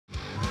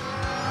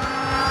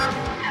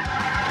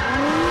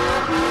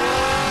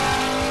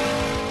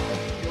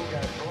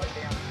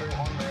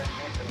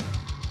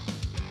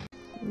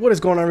What is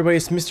going on, everybody?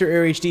 It's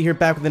MrAeroHD here,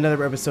 back with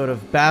another episode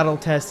of Battle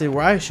Tested,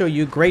 where I show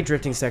you great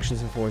drifting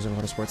sections in Forza and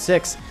Motorsport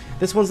 6.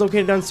 This one's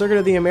located on Circuit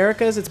of the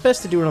Americas. It's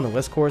best to do it on the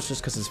West Course just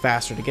because it's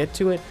faster to get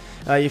to it.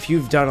 If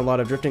you've done a lot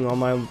of drifting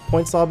online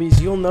points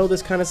lobbies, you'll know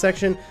this kind of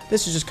section.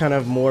 This is just kind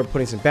of more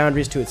putting some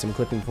boundaries to it, some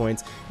clipping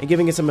points, and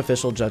giving it some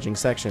official judging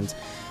sections.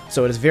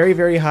 So it is very,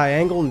 very high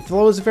angle and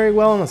flows very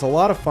well, and it's a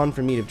lot of fun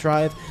for me to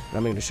drive, and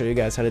I'm going to show you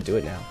guys how to do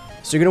it now.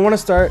 So you're going to want to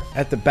start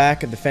at the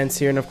back of the fence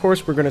here, and of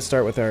course we're going to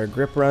start with our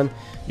grip run.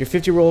 Your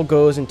 50 roll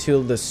goes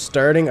until the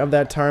starting of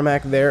that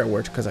tarmac there. It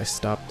worked because I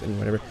stopped and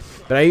whatever.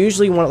 But I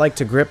usually want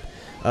to grip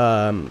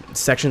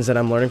sections that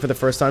I'm learning for the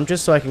first time,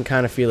 just so I can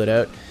kind of feel it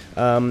out.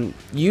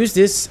 Use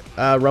this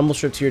rumble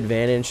strip to your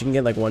advantage. You can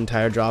get like one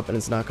tire drop and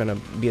it's not going to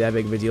be that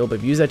big of a deal,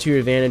 but use that to your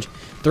advantage.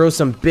 Throw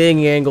some big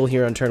angle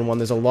here on turn 1.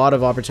 There's a lot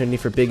of opportunity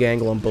for big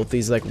angle on both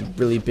these like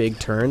really big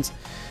turns.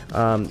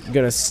 You're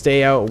going to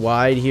stay out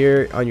wide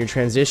here on your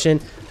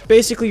transition.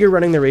 Basically, you're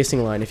running the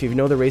racing line. If you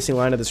know the racing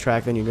line of this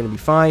track, then you're going to be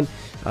fine.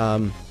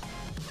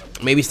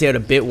 Maybe stay out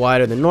a bit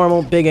wider than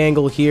normal. Big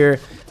angle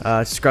here.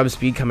 Scrub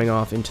speed coming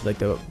off into like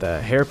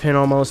the hairpin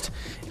almost.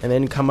 And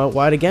then come out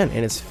wide again.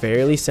 And it's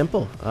fairly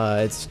simple.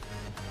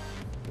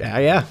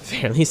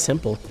 Fairly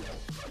simple.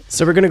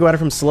 So we're going to go at it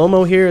from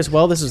slow-mo here as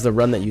well. This is the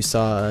run that you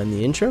saw in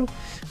the intro.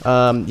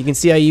 You can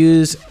see I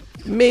use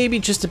maybe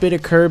just a bit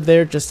of curb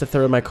there just to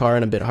throw my car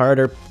in a bit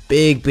harder.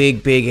 Big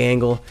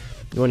angle.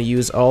 You want to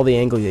use all the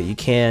angle that you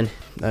can,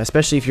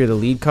 especially if you're the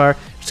lead car.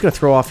 Just going to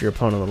throw off your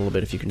opponent a little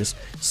bit if you can just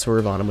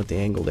swerve on him with the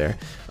angle there.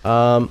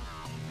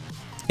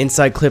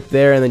 Inside clip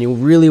there, and then you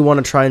really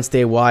want to try and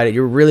stay wide.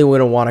 You're really going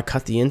to want to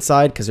cut the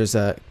inside because there's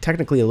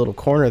technically a little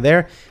corner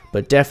there,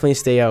 but definitely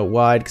stay out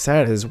wide because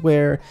that is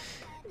where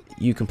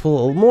you can pull a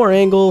little more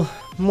angle,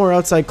 more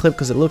outside clip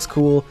because it looks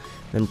cool.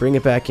 Then bring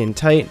it back in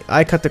tight.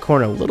 I cut the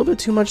corner a little bit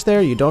too much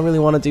there. You don't really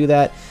want to do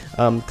that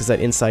because that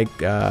inside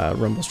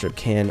rumble strip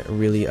can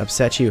really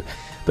upset you.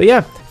 But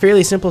yeah,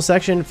 fairly simple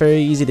section,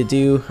 very easy to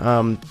do.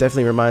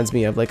 Definitely reminds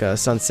me of like a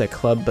Sunset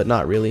Club, but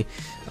not really.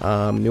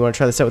 You want to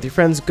try this out with your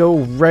friends, go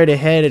right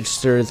ahead. It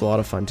sure is a lot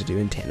of fun to do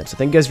in tandem. So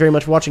thank you guys very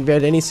much for watching. If you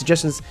had any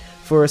suggestions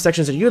for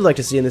sections that you'd like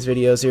to see in this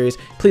video series,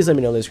 please let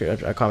me know in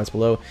the comments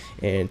below.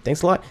 And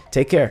thanks a lot.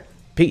 Take care.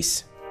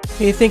 Peace.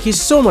 Hey, thank you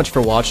so much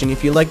for watching.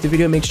 If you liked the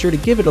video, make sure to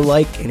give it a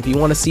like, and if you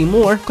want to see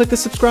more, click the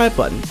subscribe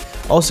button.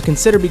 Also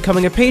consider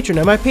becoming a patron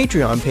at my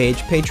Patreon page,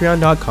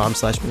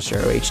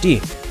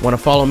 patreon.com/MrAeroHD. Want to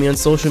follow me on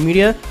social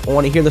media or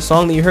want to hear the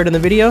song that you heard in the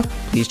video?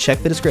 Please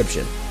check the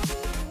description.